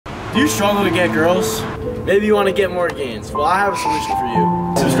Do you struggle to get girls? Maybe you want to get more gains. Well, I have a solution for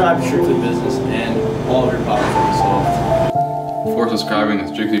you. Subscribe to Strictly Business and all of your problems will be solved. Before subscribing to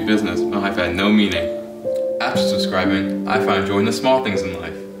Strictly Business, my life had no meaning. After subscribing, I find joy in the small things in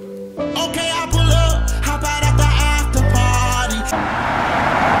life. Okay, I pull up, hop out at the after party.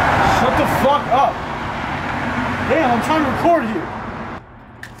 Shut the fuck up. Damn, I'm trying to record you.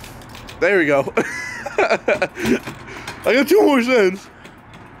 There we go. I got 2 more cents.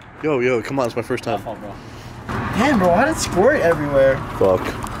 Yo, come on, it's my first time. Damn, bro, why did it squirt everywhere? Fuck.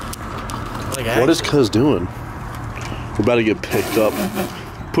 Like, what is cuz doing? We're about to get picked up.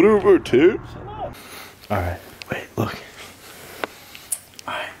 Put it over 2. Alright, wait, look.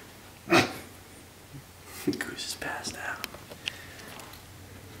 Alright. Goose is passed out.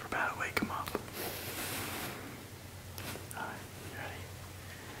 We're about to wake him up. Alright, you ready?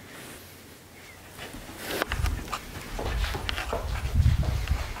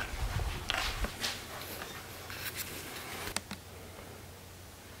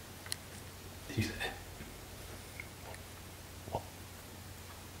 He's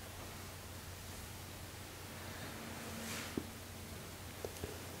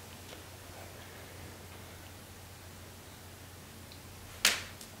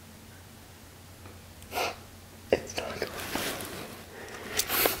It's not going.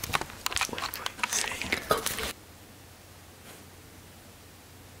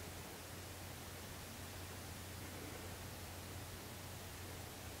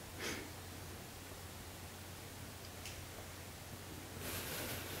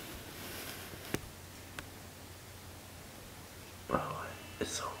 Oh,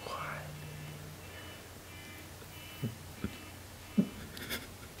 it's so quiet.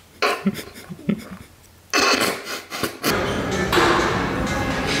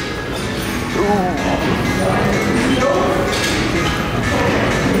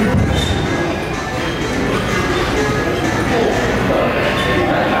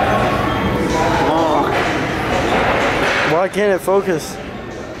 Why can't it focus?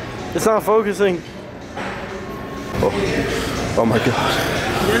 It's not focusing. Oh my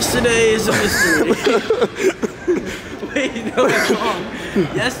god. Yesterday is a mystery. Wait, no, it's wrong.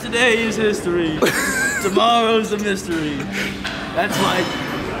 Yesterday is history. Tomorrow's a mystery. That's why.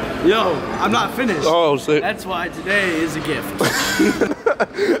 Yo, I'm not finished. Oh, sick. That's why today is a gift.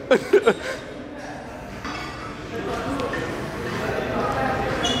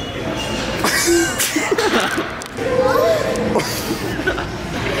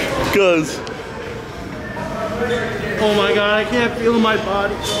 Cuz. Oh my god, I can't feel my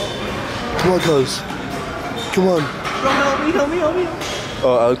body. Come on, cuz. Come on. Bro, help me.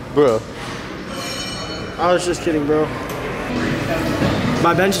 Oh, bro. I was just kidding, bro.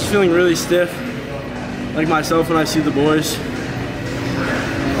 My bench is feeling really stiff. Like myself when I see the boys.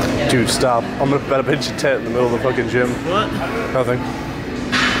 Dude, stop. I'm gonna bet a bench a tent in the middle of the fucking gym. What? Nothing.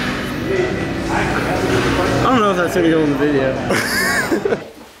 I don't know if that's gonna go in the video.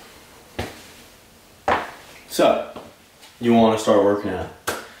 So, you want to start working out,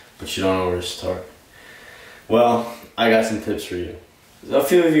 but you don't know where to start. Well, I got some tips for you. A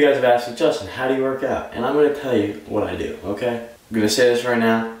few of you guys have asked me, Justin, how do you work out? And I'm going to tell you what I do, okay? I'm going to say this right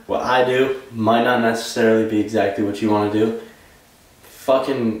now. What I do might not necessarily be exactly what you want to do.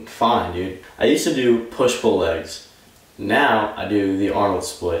 Fucking fine, dude. I used to do push-pull legs. Now, I do the Arnold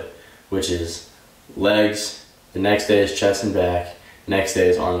split, which is legs, the next day is chest and back, next day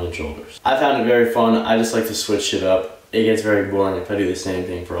is arms and shoulders. I found it very fun. I just like to switch shit up. It gets very boring if I do the same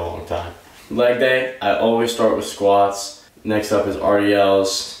thing for a long time. Leg day, I always start with squats. Next up is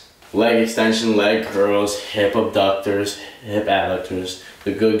RDLs, leg extension, leg curls, hip abductors, hip adductors,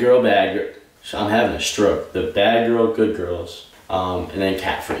 the good girl, bad girl. I'm having a stroke. The bad girl, good girls, and then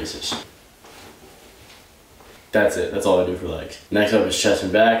cat phrases. That's it. That's all I do for legs. Next up is chest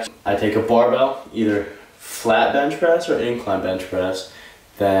and back. I take a barbell, either flat bench press or incline bench press,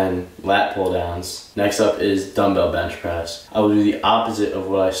 then lat pull downs. Next up is dumbbell bench press. I will do the opposite of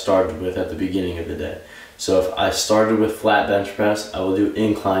what I started with at the beginning of the day. So if I started with flat bench press, I will do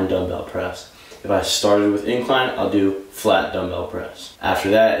incline dumbbell press. If I started with incline, I'll do flat dumbbell press. After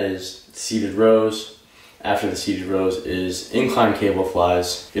that is seated rows. After the seated rows is incline cable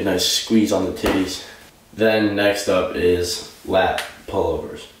flies. Get a nice squeeze on the titties. Then next up is lat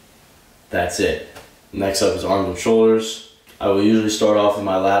pullovers. That's it. Next up is arms and shoulders. I will usually start off with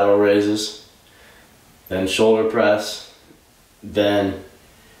my lateral raises, then shoulder press, then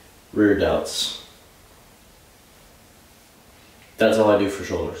rear delts. That's all I do for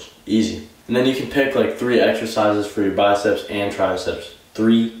shoulders. Easy. And then you can pick like 3 exercises for your biceps and triceps.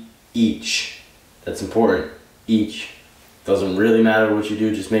 3 each. That's important. Each. Doesn't really matter what you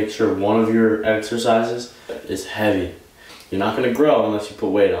do, just make sure one of your exercises is heavy. You're not gonna grow unless you put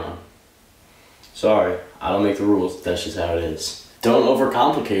weight on. Sorry, I don't make the rules, that's just how it is. Don't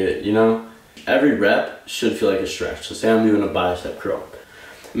overcomplicate it, you know? Every rep should feel like a stretch. So say I'm doing a bicep curl.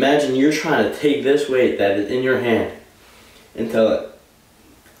 Imagine you're trying to take this weight that is in your hand and tell it,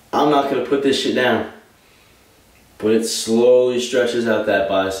 I'm not gonna put this shit down. But it slowly stretches out that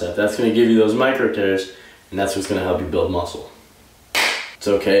bicep. That's gonna give you those micro tears, and that's what's gonna help you build muscle. It's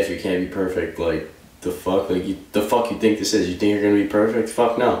okay if you can't be perfect. Like, the fuck? Like, the fuck you think this is? You think you're gonna be perfect?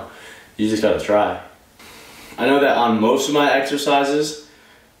 Fuck no. You just gotta try. I know that on most of my exercises,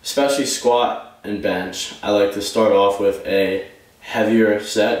 especially squat and bench, I like to start off with a heavier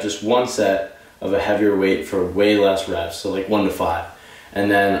set, just one set of a heavier weight for way less reps, so like 1 to 5. And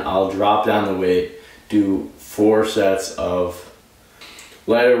then I'll drop down the weight, do 4 sets of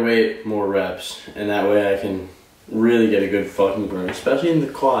lighter weight, more reps, and that way I can really get a good fucking burn, especially in the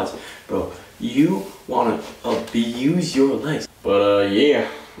quads. Bro, you wanna abuse your legs. But yeah,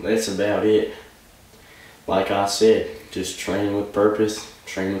 that's about it. Like I said, just train with purpose,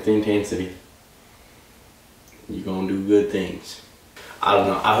 train with intensity. You're gonna do good things. I don't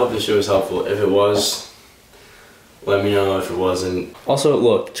know, I hope this show was helpful. If it was, let me know. If it wasn't. Also,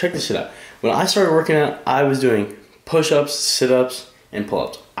 look, check this shit out. When I started working out, I was doing push-ups, sit-ups, and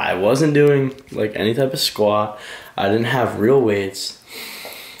pull-ups. I wasn't doing like any type of squat. I didn't have real weights.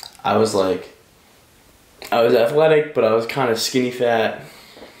 I was athletic, but I was kind of skinny fat.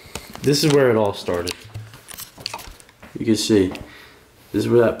 This is where it all started. You can see, this is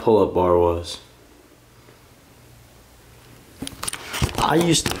where that pull-up bar was. I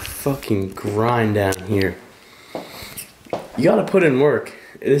used to fucking grind down here. You gotta put in work.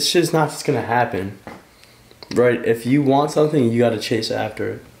 It's just not just gonna happen. Right? If you want something, you gotta chase after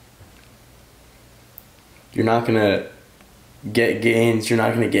it. You're not gonna get gains, you're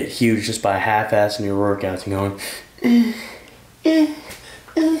not gonna get huge just by half-assing your workouts and going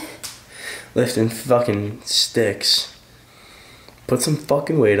lifting fucking sticks. Put some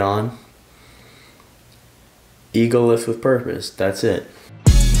fucking weight on. Ego lift with purpose. That's it.